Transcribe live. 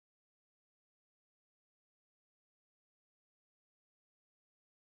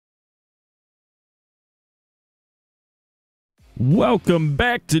Welcome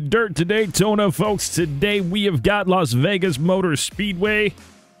back to Dirt to Daytona, folks. Today we have got Las Vegas Motor Speedway.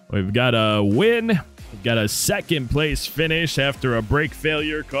 We've got a win. We've got a second place finish after a brake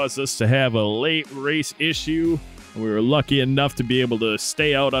failure caused us to have a late race issue. We were lucky enough to be able to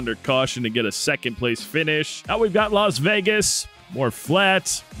stay out under caution to get a second place finish. Now we've got Las Vegas, more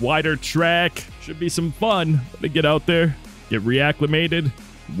flat, wider track. Should be some fun to get out there, get reacclimated.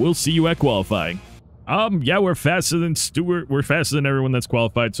 We'll see you at qualifying. Yeah, we're faster than Stewart. We're faster than everyone that's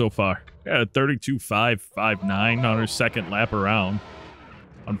qualified so far. Yeah, 32.559 on our second lap around.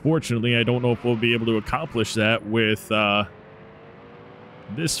 Unfortunately, I don't know if we'll be able to accomplish that with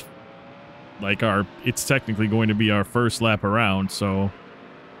this. Like it's technically going to be our first lap around. So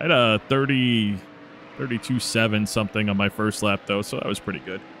I had a 32.7 something on my first lap though, so that was pretty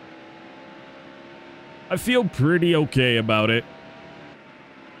good. I feel pretty okay about it.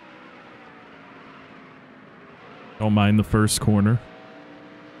 Don't mind the first corner.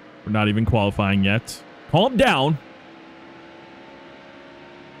 We're not even qualifying yet. Calm down.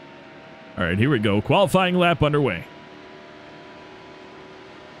 All right, here we go. Qualifying lap underway.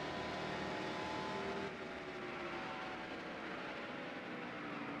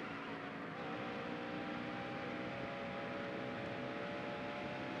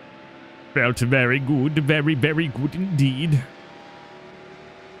 Felt very good. Very, very good indeed.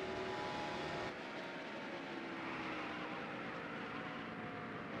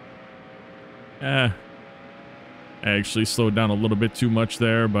 I actually slowed down a little bit too much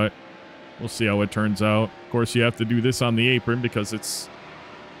there, but we'll see how it turns out. Of course, you have to do this on the apron because it's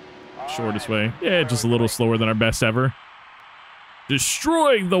the shortest way. Yeah, just a little slower than our best ever.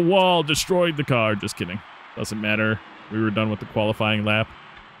 Destroying the wall, destroyed the car. Just kidding. Doesn't matter. We were done with the qualifying lap.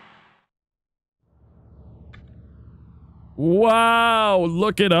 Wow,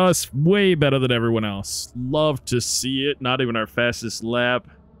 look at us. Way better than everyone else. Love to see it. Not even our fastest lap.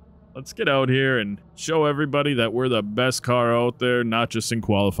 Let's get out here and show everybody that we're the best car out there, not just in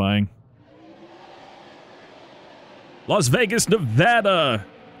qualifying. Las Vegas, Nevada.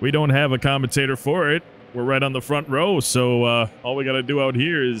 We don't have a commentator for it. We're right on the front row, so all we got to do out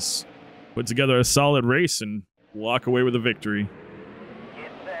here is put together a solid race and walk away with a victory. Get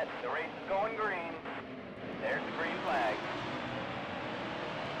set. The race is going green. There's the green flag.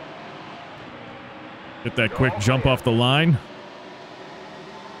 Get that quick jump off the line.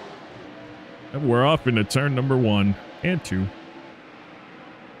 And we're off into turn number 1 and 2.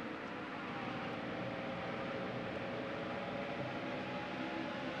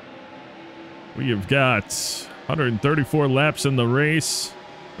 We have got 134 laps in the race,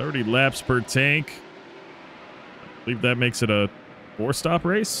 30 laps per tank. I believe that makes it a 4-stop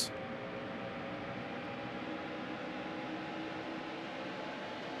race.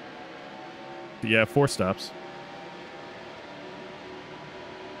 Yeah, 4 stops.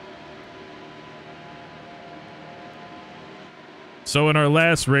 So in our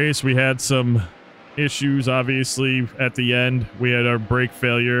last race, we had some issues, obviously, at the end. We had our brake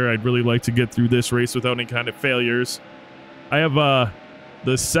failure. I'd really like to get through this race without any kind of failures. I have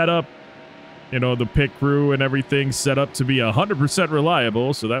the setup, you know, the pit crew and everything set up to be 100%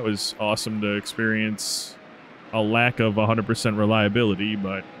 reliable, so that was awesome to experience a lack of 100% reliability,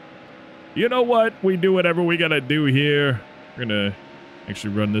 but you know what? We do whatever we gotta do here. We're gonna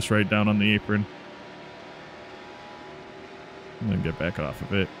actually run this right down on the apron. And then get back off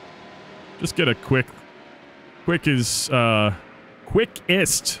of it. Just get a quickest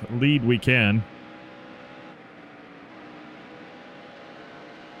lead we can.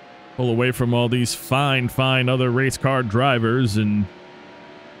 Pull away from all these fine other race car drivers and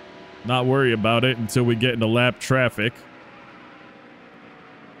not worry about it until we get into lap traffic.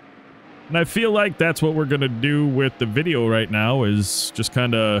 And I feel like that's what we're gonna do with the video right now, is just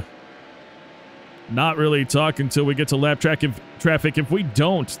kind of not really talk until we get to lap traffic. If we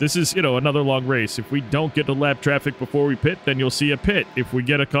don't, this is, you know, another long race. If we don't get to lap traffic before we pit, then you'll see a pit. If we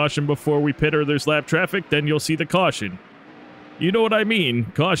get a caution before we pit or there's lap traffic, then you'll see the caution. You know what I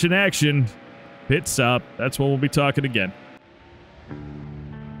mean. Caution action, pit stop. That's when we'll be talking again.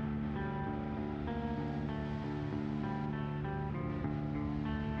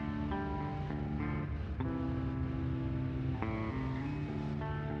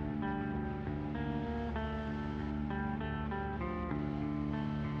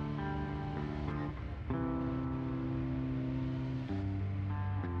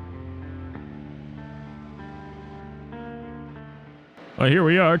 Well, here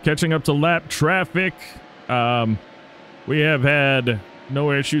we are, catching up to lap traffic. We have had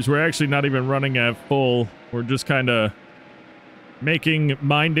no issues. We're actually not even running at full. We're just kind of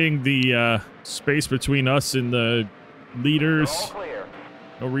minding the space between us and the leaders. All clear.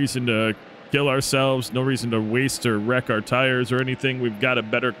 No reason to kill ourselves. No reason to waste or wreck our tires or anything. We've got a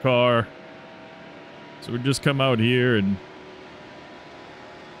better car. So we just come out here and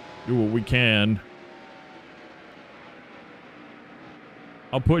do what we can.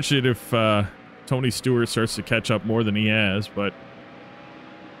 I'll push it if Tony Stewart starts to catch up more than he has, but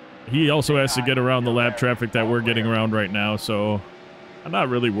he also has to get around the lap traffic that we're getting around right now, so I'm not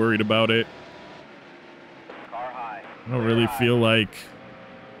really worried about it. Car high. I don't really feel like...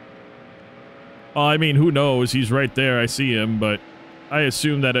 Oh, I mean, who knows? He's right there. I see him, but I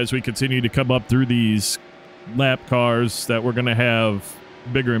assume that as we continue to come up through these lap cars that we're going to have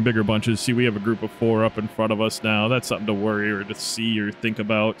bigger and bigger bunches. See, we have a group of 4 up in front of us now. That's something to worry or to see or think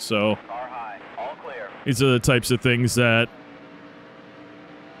about, so... Car high. All clear. These are the types of things that...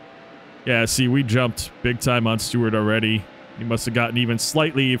 Yeah, see, we jumped big time on Stewart already. He must have gotten even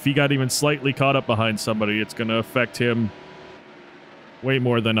slightly... If he got even slightly caught up behind somebody, it's going to affect him way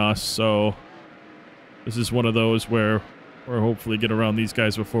more than us, so... This is one of those where we'll hopefully get around these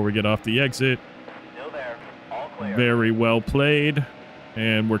guys before we get off the exit. Still there. All clear. Very well played.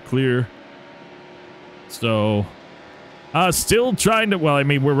 And we're clear. So, still trying to... Well, I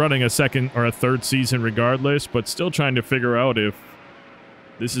mean, we're running a second or a third season regardless, but still trying to figure out if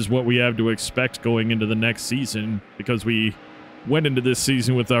this is what we have to expect going into the next season, because we went into this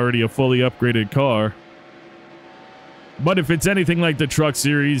season with already a fully upgraded car. But if it's anything like the Truck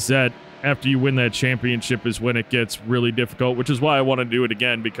Series, that after you win that championship is when it gets really difficult, which is why I want to do it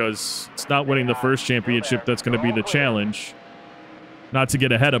again, because it's not winning the first championship that's going to be the challenge. Not to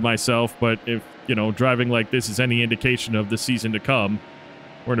get ahead of myself, but if, you know, driving like this is any indication of the season to come,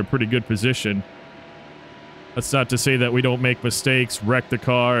 we're in a pretty good position. That's not to say that we don't make mistakes, wreck the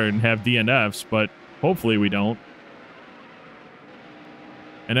car, and have DNFs, but hopefully we don't.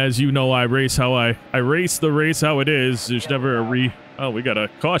 And as you know, I race the race how it is. There's never a Oh, we got a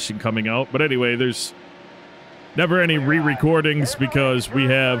caution coming out. But anyway, there's never any re-recordings because we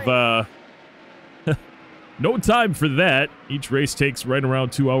have no time for that. Each race takes right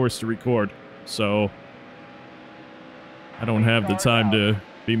around 2 hours to record. So I don't have the time to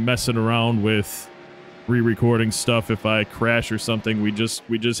be messing around with re-recording stuff. If I crash or something, we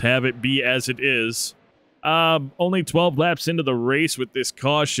just have it be as it is. Only 12 laps into the race with this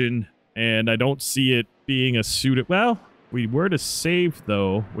caution, and I don't see it being a suited... Well, we were to save,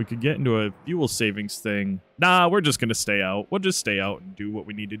 though. We could get into a fuel savings thing. Nah, we're just going to stay out. We'll just stay out and do what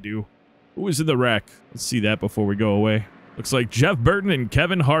we need to do. Who was in the wreck? Let's see that before we go away. Looks like Jeff Burton and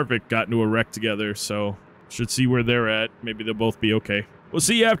Kevin Harvick got into a wreck together, so should see where they're at. Maybe they'll both be okay. We'll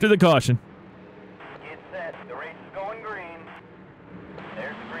see you after the caution. Get set. The race is going green.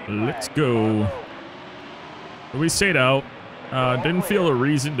 There's the green Let's flag. go. Follow. We stayed out. Didn't feel a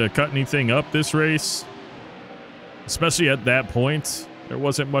reason to cut anything up this race. Especially at that point. There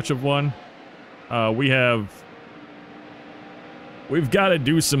wasn't much of one. We've got to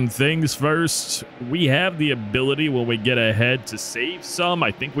do some things first. We have the ability when we get ahead to save some.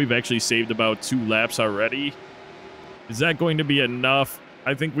 I think we've actually saved about 2 laps already. Is that going to be enough?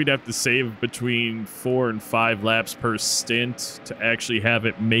 I think we'd have to save between 4 and 5 laps per stint to actually have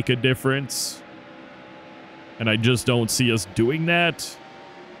it make a difference. And I just don't see us doing that.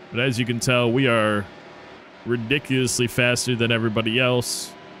 But as you can tell, we are ridiculously faster than everybody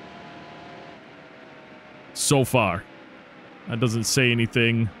else so far. That doesn't say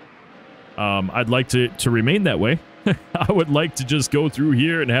anything. I'd like to remain that way. I would like to just go through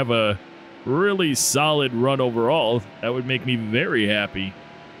here and have a really solid run overall. That would make me very happy.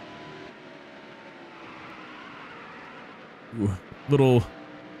 Ooh,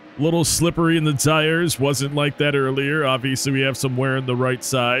 little slippery in the tires. Wasn't like that earlier. Obviously, we have some wear in the right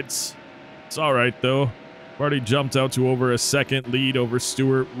sides. It's all right, though. Already jumped out to over a second lead over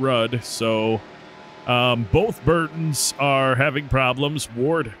Stuart Rudd, so both Burtons are having problems.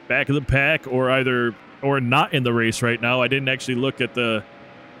 Ward back of the pack or not in the race right now. I didn't actually look at the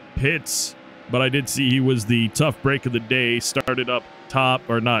pits, but I did see he was the tough break of the day. Started up top,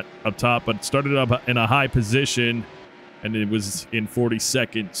 or not up top, but started up in a high position, and it was in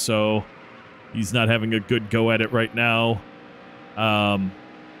 42nd, so he's not having a good go at it right now.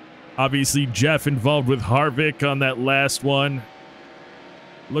 Obviously, Jeff involved with Harvick on that last one.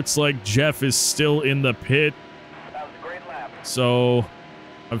 Looks like Jeff is still in the pit. That was a great lap. So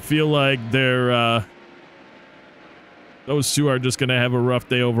I feel like those two are just going to have a rough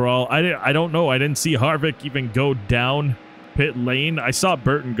day overall. I don't know. I didn't see Harvick even go down pit lane. I saw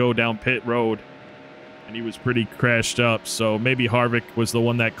Burton go down pit road, and he was pretty crashed up. So maybe Harvick was the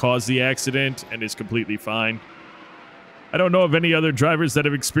one that caused the accident and is completely fine. I don't know of any other drivers that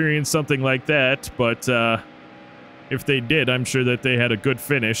have experienced something like that, but if they did, I'm sure that they had a good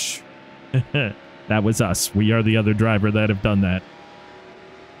finish. That was us. We are the other driver that have done that.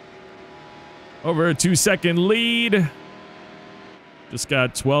 Over a 2-second lead. Just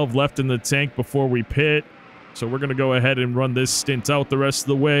got 12 left in the tank before we pit. So we're going to go ahead and run this stint out the rest of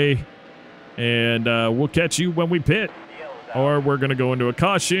the way. And we'll catch you when we pit. Or we're going to go into a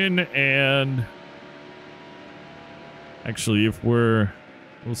caution and... Actually, if we'll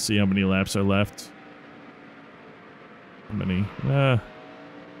see how many laps are left. How many?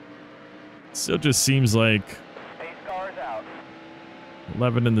 Still just seems like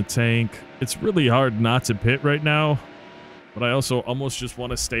 11 in the tank. It's really hard not to pit right now, but I also almost just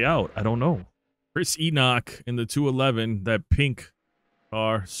want to stay out. I don't know. Chris Enoch in the 211, that pink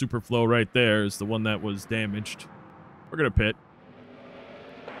car, Superflow right there, is the one that was damaged. We're going to pit.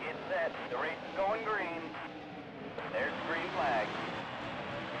 Get set. The race is going green. There's the green flag.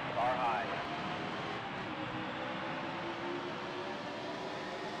 Car high.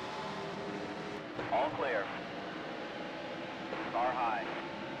 All clear. Car high.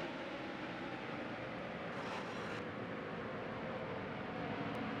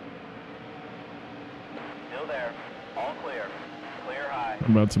 Still there. All clear. Clear high.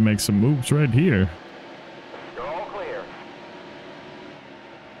 I'm about to make some moves right here. You're all clear.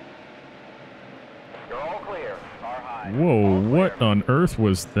 You're all clear. Car high. Whoa, All what clear. on earth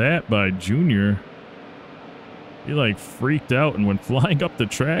was that by Junior? He like freaked out and went flying up the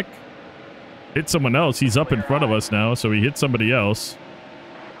track. Hit someone else. He's up in front of us now, so he hit somebody else.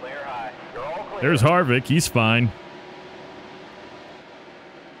 Clear high. You're all clear. There's Harvick. He's fine.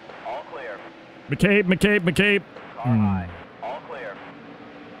 All clear. McCabe. Car high. All clear.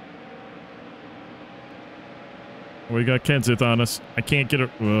 We got Kenseth on us. I can't get it.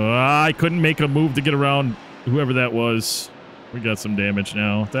 I couldn't make a move to get around whoever that was. We got some damage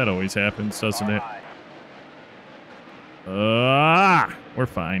now. That always happens, doesn't Car it? high. We're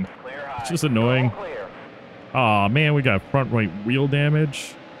fine. Clear high. It's just annoying. All clear. Aw, man, we got front right wheel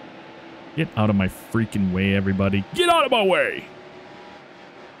damage. Get out of my freaking way, everybody. Get out of my way!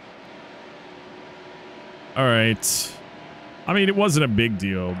 All right. I mean, it wasn't a big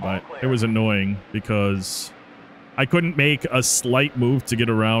deal, but it was annoying because I couldn't make a slight move to get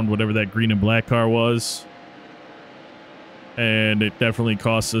around whatever that green and black car was. And it definitely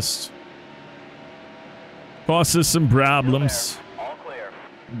cost us some problems. All clear.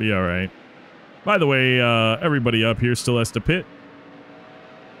 Be all right. By the way, everybody up here still has to pit.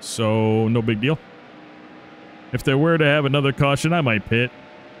 So, no big deal. If there were to have another caution, I might pit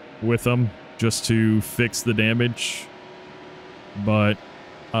with them just to fix the damage. But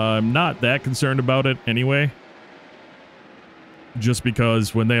I'm not that concerned about it anyway. Just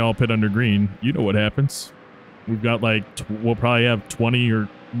because when they all pit under green, you know what happens. We've got like, we'll probably have 20 or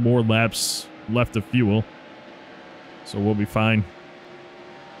more laps left of fuel. So we'll be fine.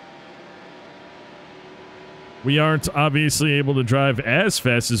 We aren't obviously able to drive as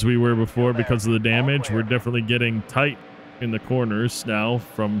fast as we were before because of the damage. We're definitely getting tight in the corners now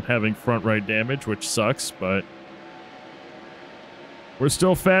from having front right damage, which sucks, but we're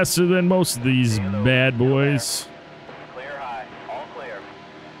still faster than most of these bad boys. Clear high. All clear.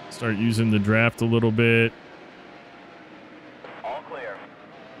 Start using the draft a little bit. All clear.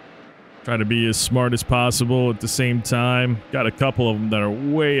 Try to be as smart as possible at the same time. Got a couple of them that are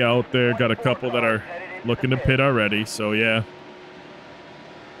way out there. Got a couple that are looking to pit already, so yeah.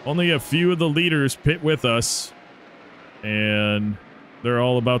 Only a few of the leaders pit with us, and they're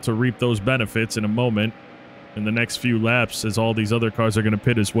all about to reap those benefits in a moment in the next few laps, as all these other cars are going to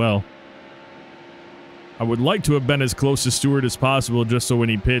pit as well. I would like to have been as close to Stewart as possible just so when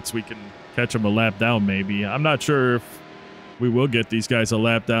he pits we can catch him a lap down maybe. I'm not sure if we will get these guys a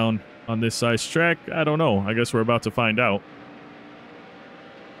lap down on this size track. I don't know. I guess we're about to find out.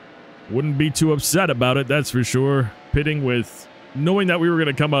 Wouldn't be too upset about it, that's for sure. Pitting with, knowing that we were going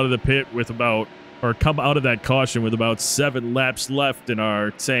to come out of the pit with about, or come out of that caution with about 7 laps left in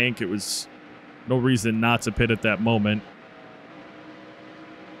our tank. It was no reason not to pit at that moment.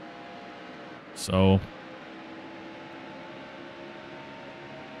 So,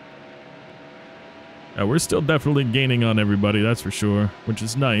 yeah, we're still definitely gaining on everybody, that's for sure, which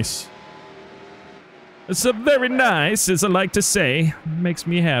is nice. It's a very nice, as I like to say. Makes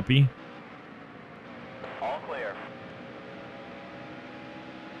me happy. All clear.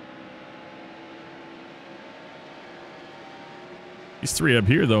 These 3 up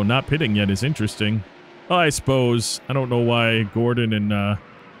here, though, not pitting yet is interesting. Oh, I suppose. I don't know why Gordon and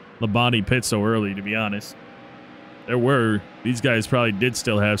Labonte pit so early, to be honest. These guys probably did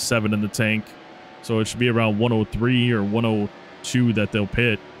still have 7 in the tank. So it should be around 103 or 102 that they'll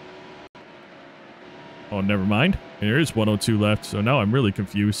pit. Oh, never mind. There is 102 left, so now I'm really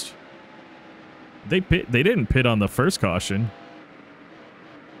confused. They didn't pit on the first caution.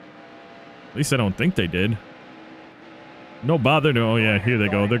 At least I don't think they did. No bother. No, oh yeah, here they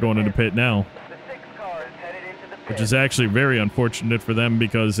go. They're going into pit now. Which is actually very unfortunate for them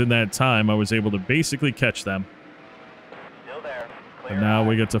because in that time I was able to basically catch them. And now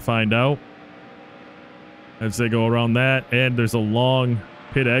we get to find out as they go around that, and there's a long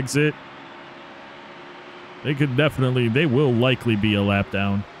pit exit. They will likely be a lap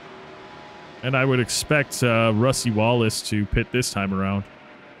down. And I would expect Rusty Wallace to pit this time around.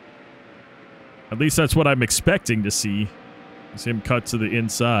 At least that's what I'm expecting to see. Is him cut to the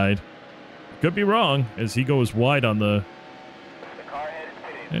inside. Could be wrong, as he goes wide on the...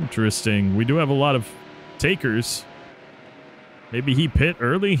 Interesting. We do have a lot of takers. Maybe he pit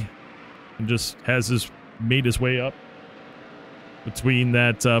early and just made his way up between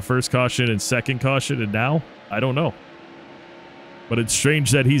that first caution and second caution, and now? I don't know. But it's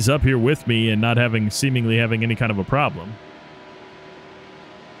strange that he's up here with me and not seemingly having any kind of a problem.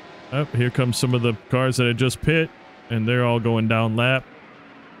 Oh, here comes some of the cars that I just pit, and they're all going down lap.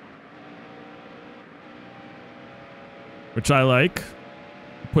 Which I like.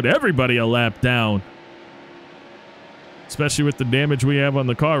 Put everybody a lap down. Especially with the damage we have on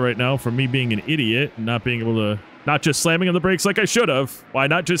the car right now from me being an idiot and not being able to... Not just slamming on the brakes like I should have. Why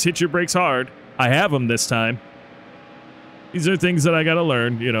not just hit your brakes hard? I have them this time. These are things that I gotta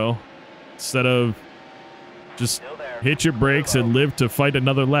learn, you know. Instead of just hit your brakes and live to fight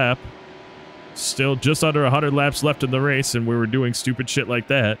another lap. Still just under 100 laps left in the race, and we were doing stupid shit like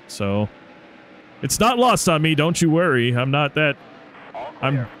that, so... It's not lost on me, don't you worry. I'm not that...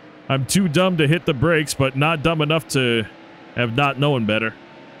 I'm too dumb to hit the brakes, but not dumb enough to have not known better.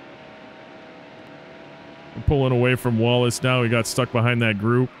 We're pulling away from Wallace now. We got stuck behind that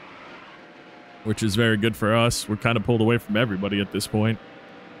group, which is very good for us. We're kind of pulled away from everybody at this point.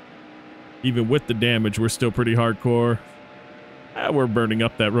 Even with the damage, we're still pretty hardcore. We're burning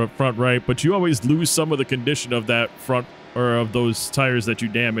up that front right, but you always lose some of the condition of that front, or of those tires that you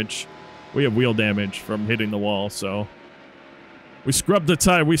damage. We have wheel damage from hitting the wall, so... We scrubbed the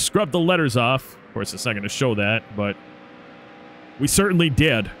tire, we scrubbed the letters off. Of course, it's not going to show that, but... We certainly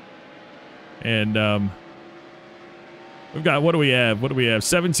did. And, we've got, what do we have?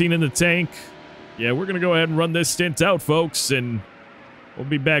 17 in the tank. Yeah, we're going to go ahead and run this stint out, folks, and we'll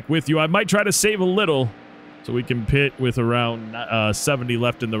be back with you. I might try to save a little, so we can pit with around 70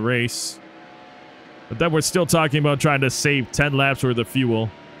 left in the race. But then we're still talking about trying to save 10 laps worth of fuel.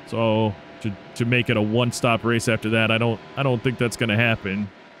 So to make it a one-stop race after that, I don't think that's going to happen.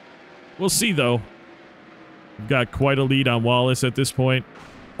 We'll see though. We've got quite a lead on Wallace at this point.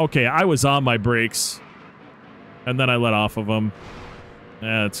 Okay, I was on my brakes, and then I let off of them.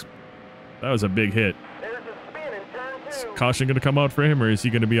 Yeah, that was a big hit. Is caution going to come out for him, or is he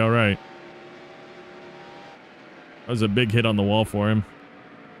going to be all right? That was a big hit on the wall for him.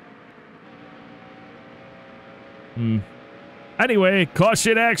 Anyway,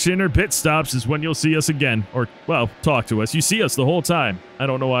 caution action or pit stops is when you'll see us again. Or, well, talk to us. You see us the whole time. I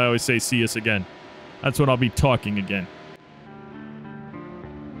don't know why I always say see us again. That's when I'll be talking again.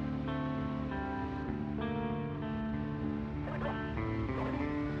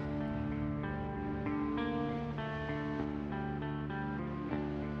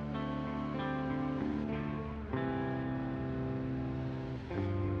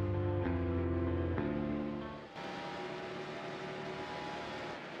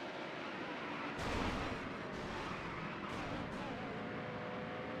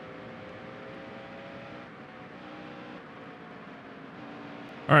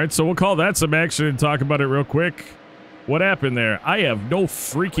 All right, so we'll call that some action and talk about it real quick. What happened there? I have no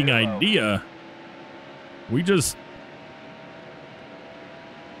freaking idea.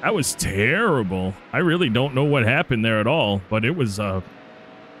 That was terrible. I really don't know what happened there at all, but it was a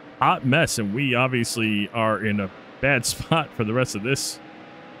hot mess, and we obviously are in a bad spot for the rest of this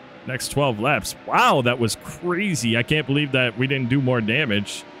next 12 laps. Wow, that was crazy. I can't believe that we didn't do more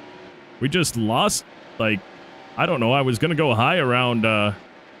damage. We just lost, like, I don't know. I was going to go high around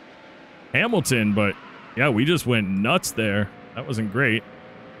Hamilton, but yeah, we just went nuts there. That wasn't great.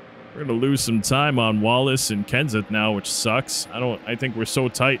 We're going to lose some time on Wallace and Kenseth now, which sucks. I think we're so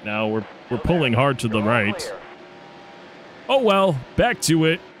tight now. We're pulling hard to the right. Oh well, back to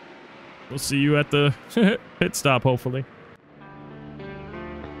it. We'll see you at the pit stop, hopefully.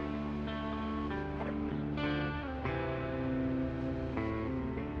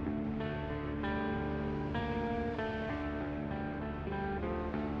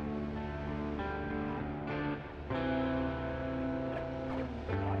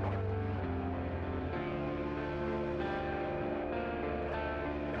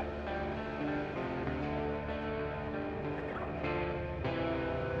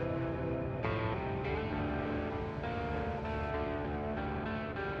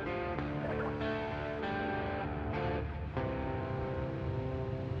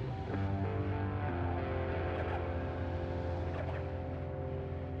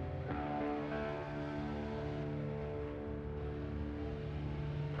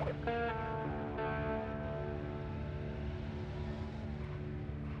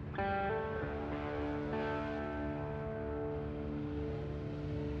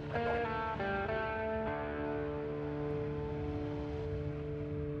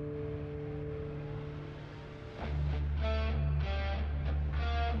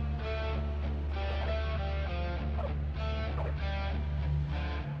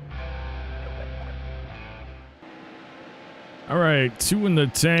 All right, 2 in the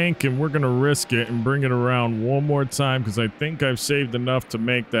tank, and we're going to risk it and bring it around one more time because I think I've saved enough to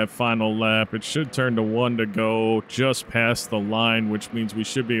make that final lap. It should turn to 1 to go just past the line, which means we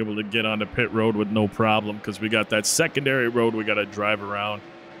should be able to get onto pit road with no problem because we got that secondary road we got to drive around.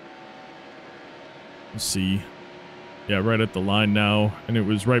 Let's see. Yeah, right at the line now, and it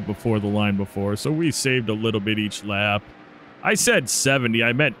was right before the line before, so we saved a little bit each lap. I said 70.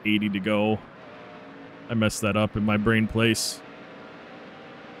 I meant 80 to go. I messed that up in my brain place.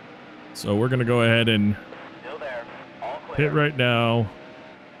 So we're going to go ahead and pit right now.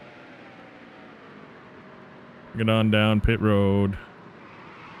 Get on down pit road.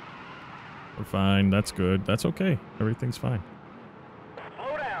 We're fine. That's good. That's okay. Everything's fine.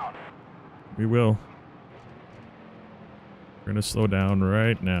 Slow down. We will. We're going to slow down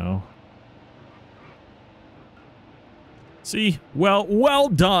right now. See? Well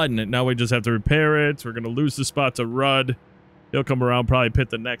done. Now we just have to repair it. We're going to lose the spot to Rudd. He'll come around, probably pit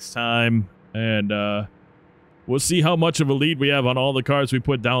the next time. And we'll see how much of a lead we have on all the cars we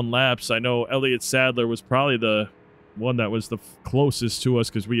put down laps. I know Elliott Sadler was probably the one that was the closest to us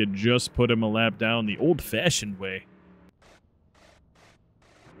because we had just put him a lap down the old-fashioned way.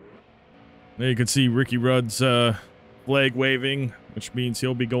 There you can see Ricky Rudd's flag waving, which means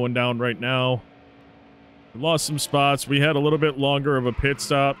he'll be going down right now. We lost some spots. We had a little bit longer of a pit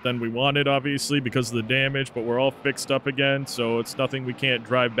stop than we wanted, obviously, because of the damage, but we're all fixed up again, so it's nothing we can't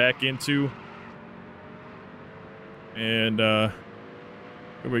drive back into. And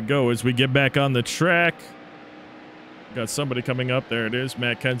here we go as we get back on the track. Got somebody coming up. There it is.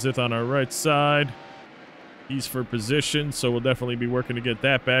 Matt Kenseth on our right side. He's for position, so we'll definitely be working to get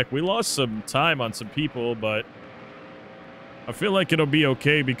that back. We lost some time on some people, but I feel like it'll be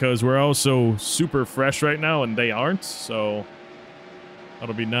okay because we're also super fresh right now and they aren't, so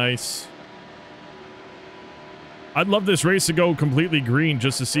that'll be nice. I'd love this race to go completely green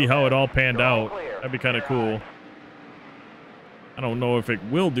just to see how it all panned out. That'd be kind of cool. I don't know if it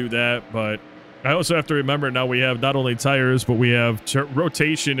will do that, but I also have to remember now we have not only tires, but we have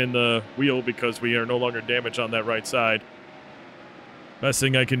rotation in the wheel because we are no longer damaged on that right side. Best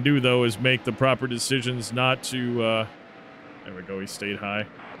thing I can do, though, is make the proper decisions not to... there we go, he stayed high.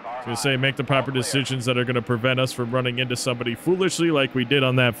 I was going to say, make the proper decisions that are going to prevent us from running into somebody foolishly like we did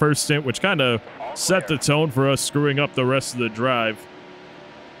on that first stint, which kind of set the tone for us screwing up the rest of the drive.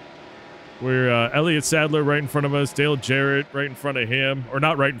 We're Elliott Sadler right in front of us, Dale Jarrett right in front of him. Or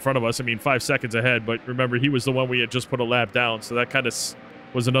not right in front of us, I mean 5 seconds ahead, but remember, he was the one we had just put a lap down, so that kind of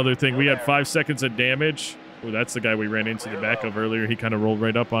was another thing. We had 5 seconds of damage. Oh, that's the guy we ran into the back of earlier. He kind of rolled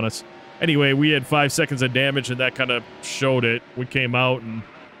right up on us. Anyway, we had 5 seconds of damage, and that kind of showed it. We came out, and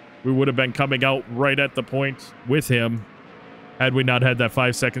we would have been coming out right at the point with him had we not had that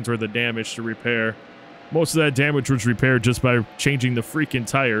 5 seconds worth of damage to repair. Most of that damage was repaired just by changing the freaking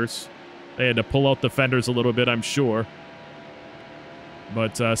tires. They had to pull out the fenders a little bit, I'm sure.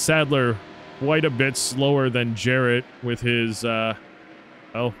 But Sadler, quite a bit slower than Jarrett with his,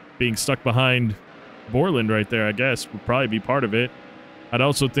 well, being stuck behind Borland right there, I guess, would probably be part of it. I'd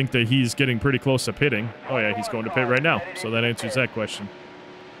also think that he's getting pretty close to pitting. Oh, yeah, he's going to pit right now. So that answers that question.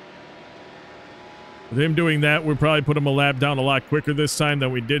 With him doing that, we'll probably put him a lap down a lot quicker this time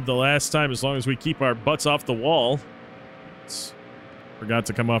than we did the last time, as long as we keep our butts off the wall. Forgot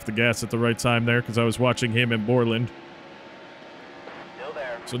to come off the gas at the right time there because I was watching him and Borland.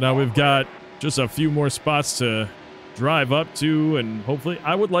 So now we've got just a few more spots to drive up to, and hopefully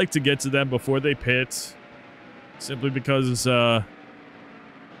I would like to get to them before they pit. Simply because, you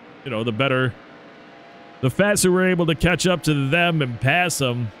know, the faster we're able to catch up to them and pass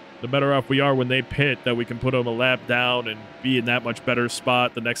them, the better off we are when they pit, that we can put them a lap down and be in that much better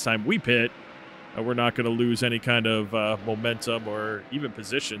spot the next time we pit. We're not going to lose any kind of momentum or even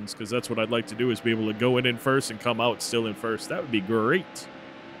positions, because that's what I'd like to do, is be able to go in first and come out still in first. That would be great.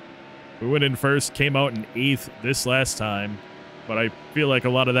 We went in first, came out in 8th this last time, but I feel like a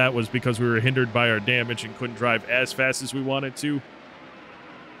lot of that was because we were hindered by our damage and couldn't drive as fast as we wanted to.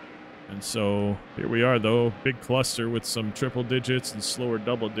 And so here we are, though. Big cluster with some triple digits and slower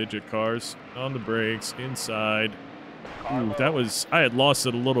double digit cars. On the brakes, inside. Ooh, that was... I had lost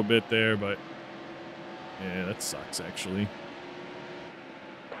it a little bit there, but... yeah, that sucks, actually.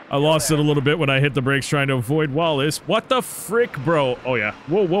 I lost it a little bit when I hit the brakes trying to avoid Wallace. What the frick, bro? Oh, yeah.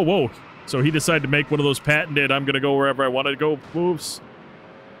 Whoa, whoa, whoa. So he decided to make one of those patented, I'm going to go wherever I want to go moves.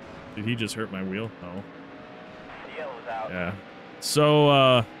 Did he just hurt my wheel? No. Yeah.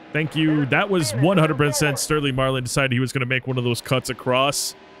 So, thank you. That was 100% Sterling Marlin decided he was going to make one of those cuts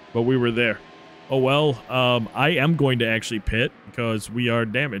across, but we were there. Oh, well, I am going to actually pit because we are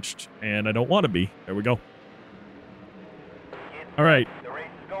damaged, and I don't want to be. There we go. All right.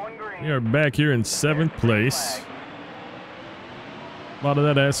 We are back here in 7th place. A lot of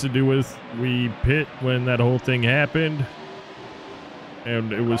that has to do with we pit when that whole thing happened,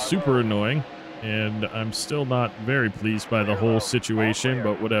 and it was super annoying, and I'm still not very pleased by the whole situation,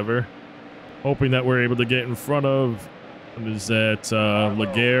 but whatever. Hoping that we're able to get in front of, what is that,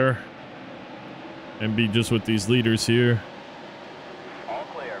 Laguerre, and be just with these leaders here.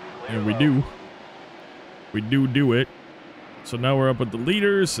 And we do. We do it. So now we're up with the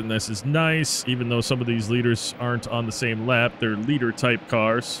leaders, and this is nice, even though some of these leaders aren't on the same lap. They're leader-type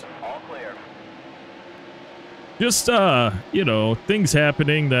cars. All clear. Just, you know, things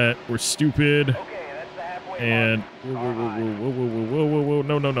happening that were stupid. Okay, that's the halfway And... Whoa,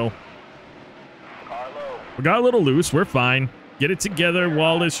 no. Car low. We got a little loose. We're fine. Get it together,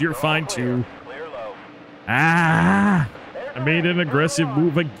 Wallace. You're fine, too. Clear low. Ah! I made an aggressive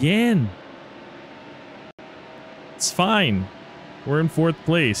move again. It's fine. We're in 4th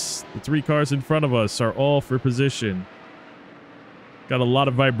place. The 3 cars in front of us are all for position. Got a lot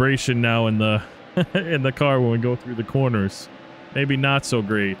of vibration now in the in the car when we go through the corners. Maybe not so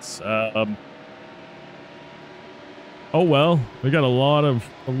great. Oh well, we got a lot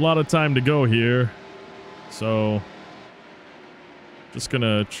of time to go here. So just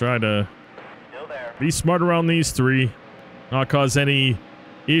gonna try to be smart around these 3. Not cause any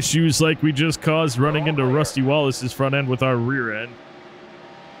issues like we just caused running into Rusty Wallace's front end with our rear end.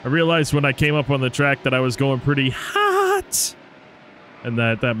 I realized when I came up on the track that I was going pretty hot, and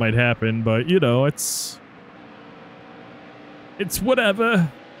that might happen, but you know, it's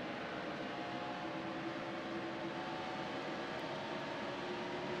whatever.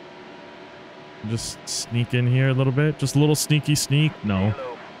 Just sneak in here a little bit, just a little sneaky sneak. No.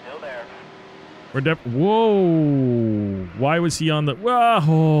 We're whoa! Why was he on the?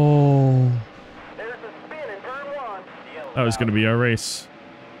 Whoa! There's a spin in turn 1. That was going to be our race.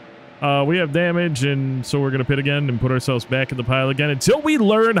 We have damage, and so we're going to pit again and put ourselves back in the pile again until we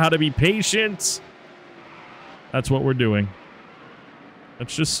learn how to be patient. That's what we're doing.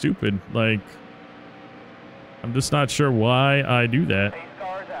 That's just stupid. Like, I'm just not sure why I do that.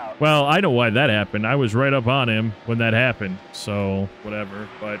 Well, I know why that happened. I was right up on him when that happened, so whatever.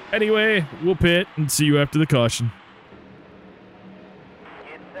 But anyway, we'll pit and see you after the caution.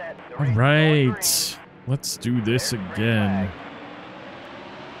 All right, let's do this again.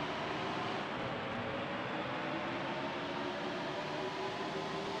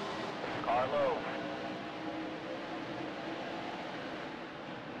 Car low.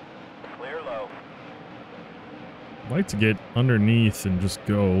 Clear low. I'd like to get underneath and just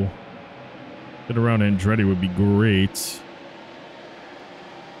go. Get around Andretti would be great.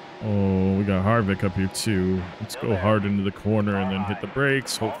 Oh, we got Harvick up here too. Let's go hard into the corner and then hit the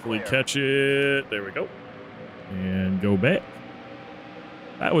brakes. Hopefully catch it. There we go. And go back.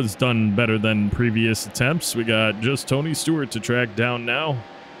 That was done better than previous attempts. We got just Tony Stewart to track down now.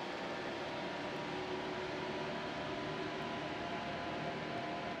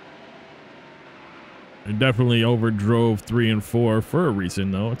 I definitely overdrove 3 and 4 for a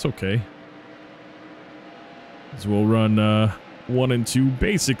reason, though. It's okay. So we'll run 1 and 2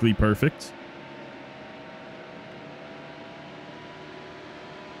 basically perfect.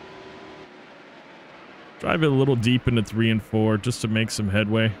 Drive it a little deep into 3 and 4 just to make some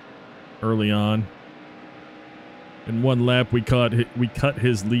headway early on. In 1 lap, we cut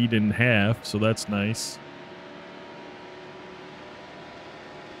his lead in half, so that's nice.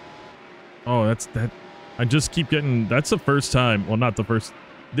 Oh, that's that. I just keep getting... That's the first time. Well, not the first...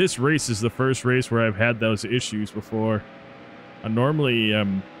 This race is the first race where I've had those issues before. I normally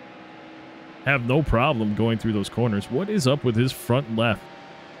have no problem going through those corners. What is up with his front left?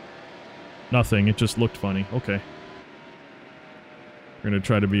 Nothing. It just looked funny. Okay. We're going to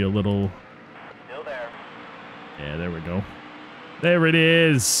try to be a little... Still there. Yeah, there we go. There it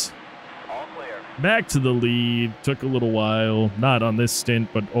is. All clear. Back to the lead. Took a little while. Not on this stint,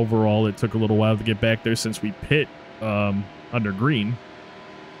 but overall it took a little while to get back there since we pit under green.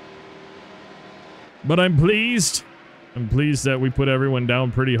 But I'm pleased. I'm pleased that we put everyone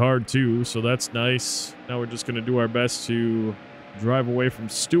down pretty hard too, so that's nice. Now we're just going to do our best to drive away from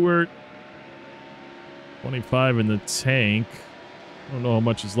Stewart. 25 in the tank. I don't know how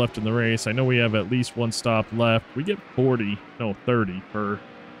much is left in the race. I know we have at least one stop left. We get 40, no, 30 per.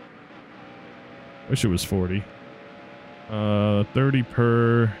 Wish it was 40. 30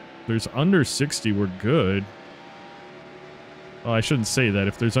 per. If there's under 60, we're good. Oh, I shouldn't say that.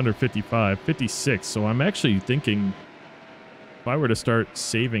 If there's under 55, 56. So I'm actually thinking if I were to start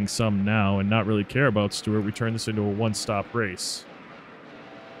saving some now and not really care about Stewart, we turn this into a one-stop race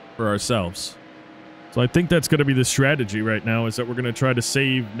for ourselves. So I think that's going to be the strategy right now, is that we're going to try to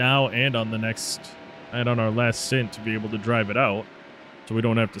save now and on the next, and on our last stint to be able to drive it out so we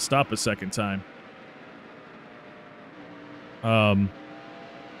don't have to stop a second time.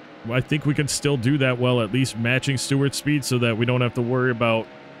 I think we can still do that while at least matching Stewart's speed so that we don't have to worry about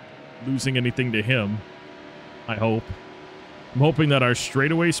losing anything to him. I hope. I'm hoping that our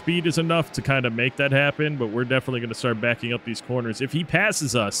straightaway speed is enough to kind of make that happen, but we're definitely going to start backing up these corners. If he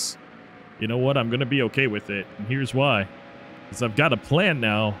passes us, you know what? I'm going to be okay with it. And here's why. Because I've got a plan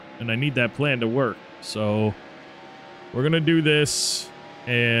now, and I need that plan to work. So we're going to do this,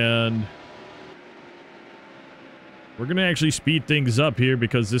 and we're going to actually speed things up here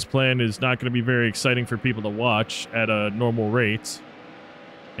because this plan is not going to be very exciting for people to watch at a normal rate.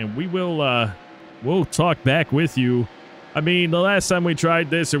 And we will, we'll talk back with you. I mean, the last time we tried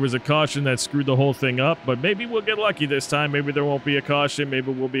this, there was a caution that screwed the whole thing up, but maybe we'll get lucky this time. Maybe there won't be a caution.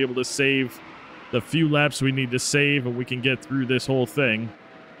 Maybe we'll be able to save the few laps we need to save, and we can get through this whole thing,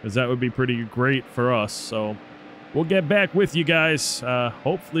 because that would be pretty great for us. So we'll get back with you guys,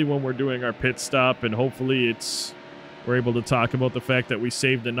 hopefully when we're doing our pit stop, and hopefully we're able to talk about the fact that we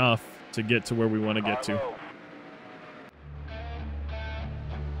saved enough to get to where we want to get to.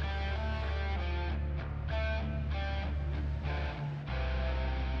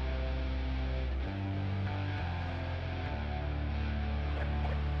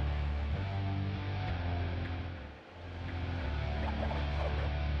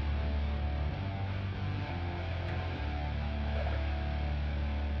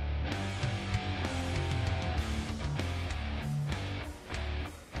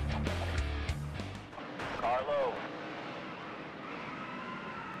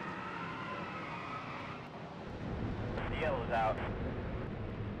 Out.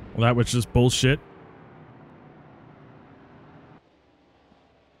 Well, that was just bullshit.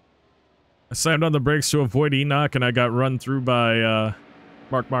 I slammed on the brakes to avoid Enoch, and I got run through by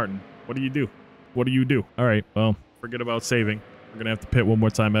Mark Martin. What do you do? What do you do? All right, well, forget about saving. We're going to have to pit one more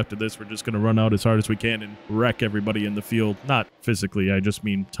time after this. We're just going to run out as hard as we can and wreck everybody in the field. Not physically, I just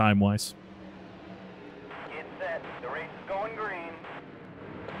mean time-wise. Get set. The race is going green.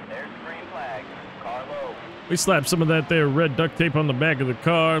 There's the green flag. Car low. We slapped some of that there red duct tape on the back of the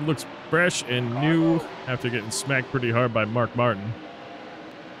car. Looks fresh and new after getting smacked pretty hard by Mark Martin.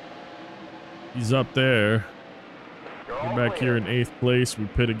 He's up there. We're back here in 8th place. We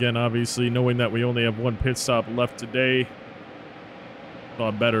pit again, obviously, knowing that we only have one pit stop left today.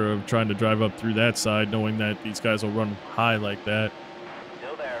 Thought better of trying to drive up through that side, knowing that these guys will run high like that.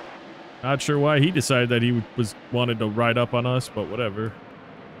 Still there. Not sure why he decided that he wanted to ride up on us, but whatever.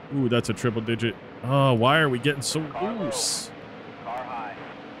 Ooh, that's a triple digit. Oh, why are we getting so loose? Car high.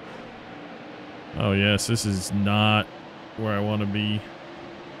 Oh, yes, this is not where I want to be.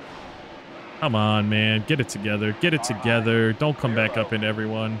 Come on, man. Get it together. Get it together. Don't come back up in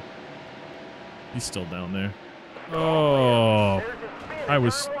everyone. He's still down there. Oh, I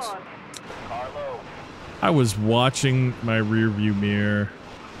was watching my rear view mirror.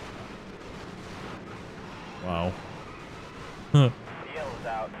 Wow. Huh.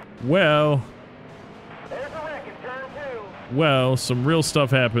 Well, some real stuff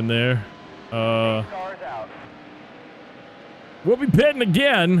happened there. We'll be pitting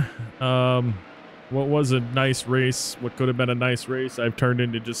again. What was a nice race, what could have been a nice race, I've turned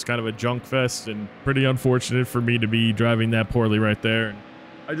into just kind of a junk fest, and pretty unfortunate for me to be driving that poorly right there.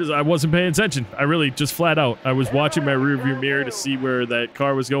 And I wasn't paying attention. I really just flat out. I was watching my rearview mirror to see where that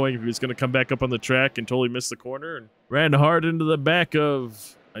car was going, if he was going to come back up on the track, and totally missed the corner and ran hard into the back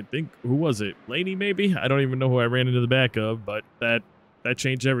of, I think, who was it? Laney, maybe? I don't even know who I ran into the back of, but that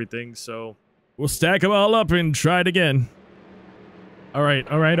changed everything. So we'll stack them all up and try it again. All right.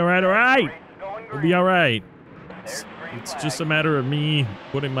 We'll be all right. It's just a matter of me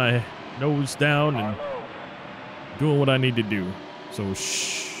putting my nose down and doing what I need to do. So,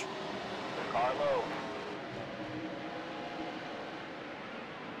 shh.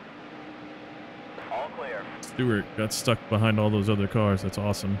 Stewart got stuck behind all those other cars. That's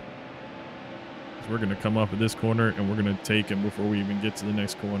awesome. So we're going to come up at this corner, and we're going to take him before we even get to the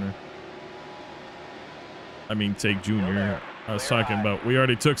next corner. I mean, take Junior. I was talking about, we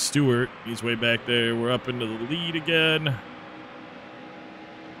already took Stewart. He's way back there. We're up into the lead again.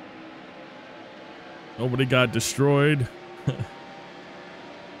 Nobody got destroyed.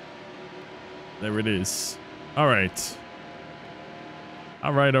 There it is. All right.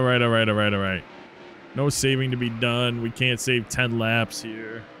 All right. No saving to be done. We can't save 10 laps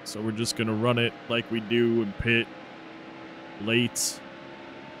here. So we're just going to run it like we do and pit late.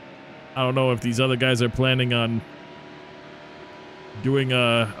 I don't know if these other guys are planning on doing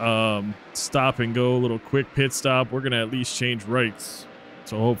a stop and go, a little quick pit stop. We're going to at least change rights.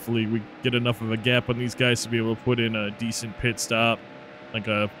 So hopefully we get enough of a gap on these guys to be able to put in a decent pit stop. Like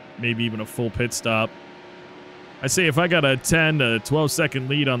maybe even a full pit stop. I say if I got a 10 to 12 second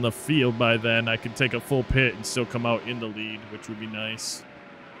lead on the field by then, I could take a full pit and still come out in the lead, which would be nice.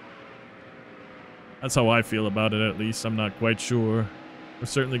 That's how I feel about it, at least. I'm not quite sure. We're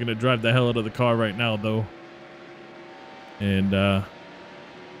certainly going to drive the hell out of the car right now, though. And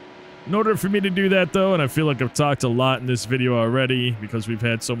in order for me to do that, though, and I feel like I've talked a lot in this video already because we've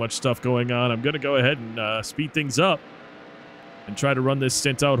had so much stuff going on, I'm going to go ahead and speed things up and try to run this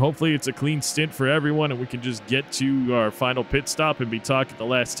stint out. Hopefully it's a clean stint for everyone and we can just get to our final pit stop and be talking the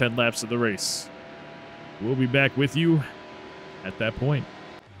last 10 laps of the race. We'll be back with you at that point.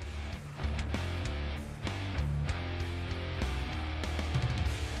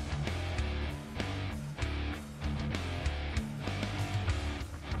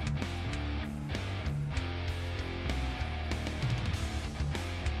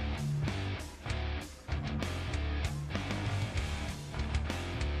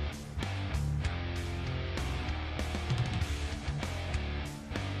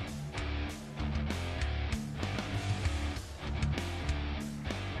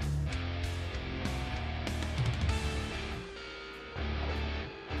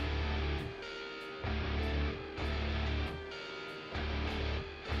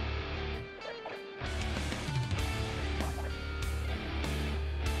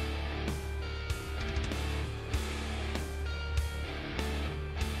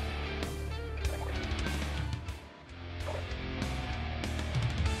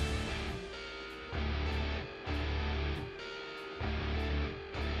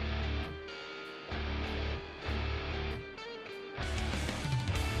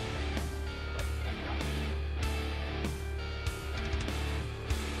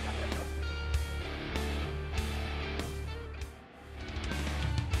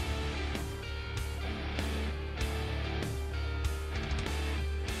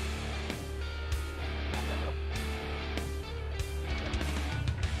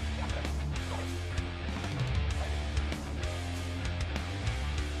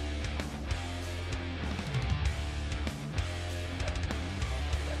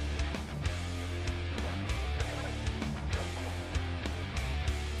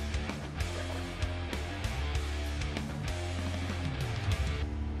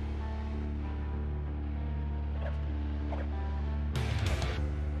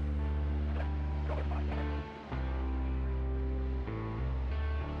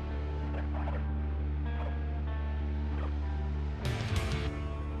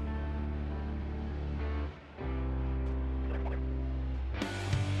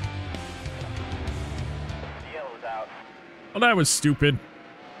 Well, that was stupid.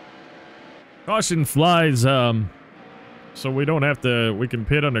 Caution flies, so we don't have to, we can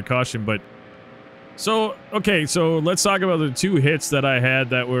pit under caution, but... So, okay, so let's talk about the two hits that I had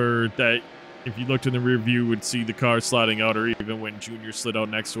that if you looked in the rear view, would see the car sliding out, or even when Junior slid out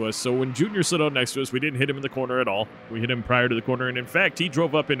next to us. So when Junior slid out next to us, we didn't hit him in the corner at all. We hit him prior to the corner, and in fact, he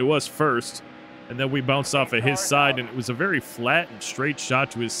drove up into us first, and then we bounced off of his side, and it was a very flat and straight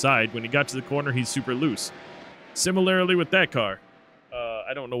shot to his side. When he got to the corner, he's super loose. Similarly with that car.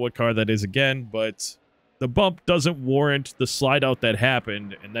 I don't know what car that is again, but the bump doesn't warrant the slide out that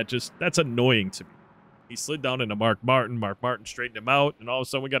happened, and that's annoying to me. He slid down into Mark Martin. Mark Martin straightened him out, and all of a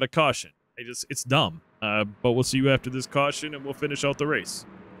sudden we got a caution. It's dumb. But we'll see you after this caution, and we'll finish out the race.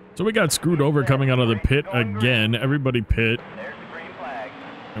 So we got screwed over coming out of the pit again. Everybody pit. There's the green flag.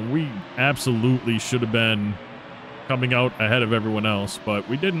 And we absolutely should have been coming out ahead of everyone else, but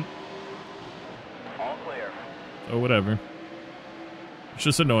we didn't. All clear. So whatever. It's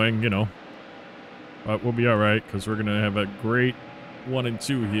just annoying, you know. But we'll be alright, because we're going to have a great 1 and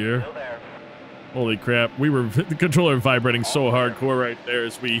 2 here. Still there. Holy crap. The controller vibrating so hardcore right there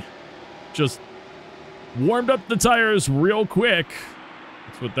as we just warmed up the tires real quick.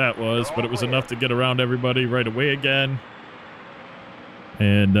 That's what that was, but it was enough to get around everybody right away again.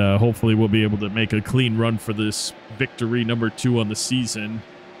 And hopefully we'll be able to make a clean run for this victory number 2 on the season.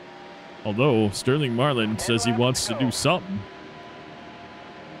 Although Sterling Marlin says he wants to do something.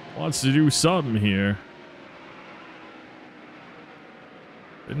 Wants to do something here.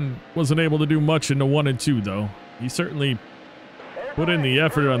 wasn't able to do much in the 1 and 2, though. He certainly put in the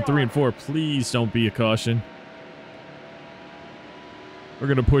effort on 3 and 4. Please don't be a caution. We're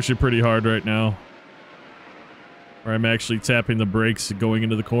going to push it pretty hard right now. Or I'm actually tapping the brakes going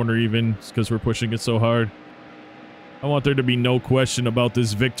into the corner even because we're pushing it so hard. I want there to be no question about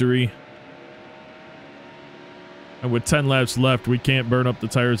this victory. And with 10 laps left, we can't burn up the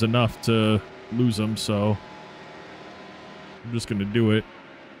tires enough to lose them, so I'm just going to do it.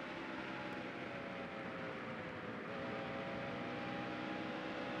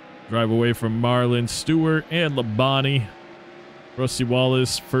 Drive away from Marlin, Stewart, and Labonte. Rusty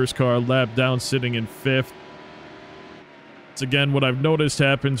Wallace, first car lap down, sitting in 5th. It's again what I've noticed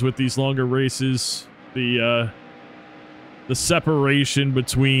happens with these longer races. The separation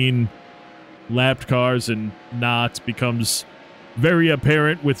between lapped cars and not becomes very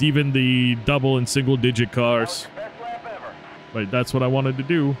apparent with even the double and single digit cars. But that's what I wanted to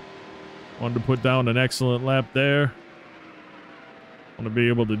do. Wanted to put down an excellent lap there. Want to be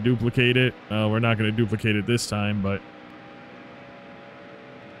able to duplicate it. We're not going to duplicate it this time, but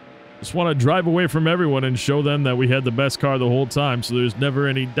just want to drive away from everyone and show them that we had the best car the whole time, so there's never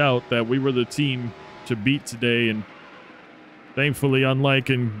any doubt that we were the team to beat today. And thankfully, unlike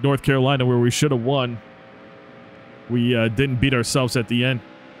in North Carolina where we should have won, we didn't beat ourselves at the end.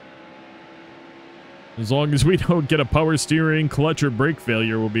 As long as we don't get a power steering, clutch, or brake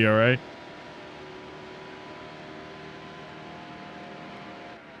failure, we'll be all right.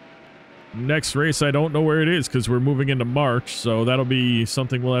 Next race, I don't know where it is because we're moving into March, so that'll be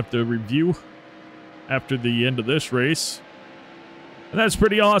something we'll have to review after the end of this race. And that's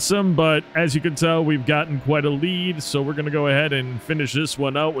pretty awesome, but as you can tell, we've gotten quite a lead, so we're going to go ahead and finish this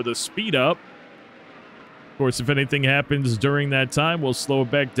one out with a speed up. Of course, if anything happens during that time, we'll slow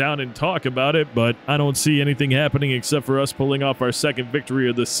it back down and talk about it, but I don't see anything happening except for us pulling off our second victory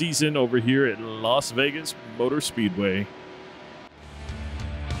of the season over here at Las Vegas Motor Speedway.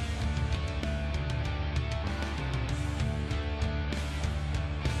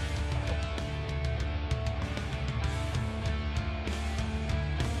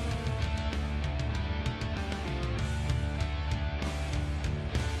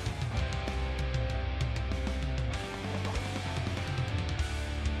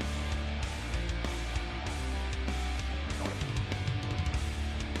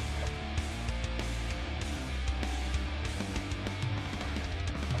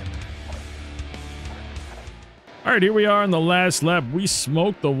 All right, here we are on the last lap. We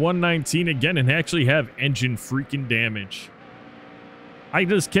smoked the 119 again and actually have engine freaking damage. I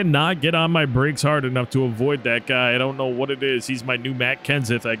just cannot get on my brakes hard enough to avoid that guy. I don't know what it is. He's my new Matt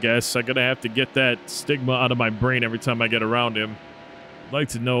Kenseth, I guess. I'm going to have to get that stigma out of my brain every time I get around him. I'd like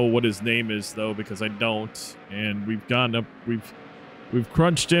to know what his name is, though, because I don't. And we've gone up. We've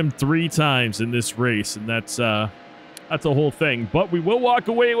crunched him 3 times in this race, and that's the whole thing. But we will walk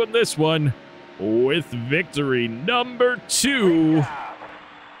away with this one with victory number 2.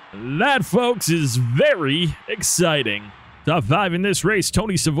 That, folks, is very exciting. Top 5 in this race: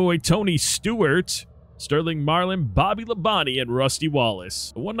 Tony Savoy, Tony Stewart, Sterling Marlin, Bobby Labonte, and Rusty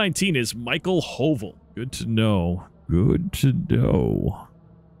Wallace. The 119 is Michael Hovel. Good to know. Good to know.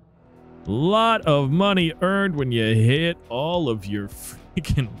 Lot of money earned when you hit all of your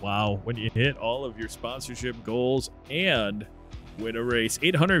freaking, when you hit all of your sponsorship goals and win a race.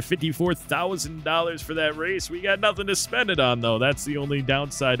 $854,000 for that race. We got nothing to spend it on, though. That's the only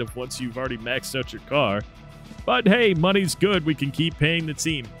downside of once you've already maxed out your car. But hey, money's good. We can keep paying the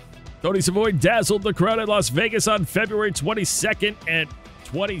team. Tony Savoy dazzled the crowd at Las Vegas on February 22nd and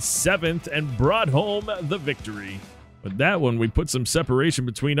 27th and brought home the victory. With that one, we put some separation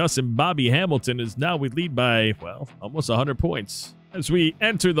between us and Bobby Hamilton, as now we lead by, well, almost 100 points. As we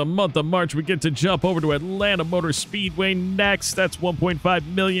enter the month of March, we get to jump over to Atlanta Motor Speedway next. That's $1.5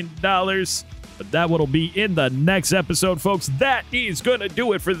 million. But that one will be in the next episode, folks. That is going to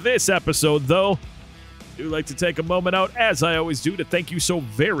do it for this episode, though. I do like to take a moment out, as I always do, to thank you so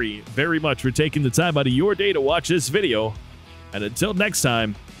very, very much for taking the time out of your day to watch this video. And until next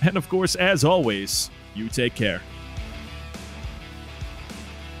time, and of course, as always, you take care.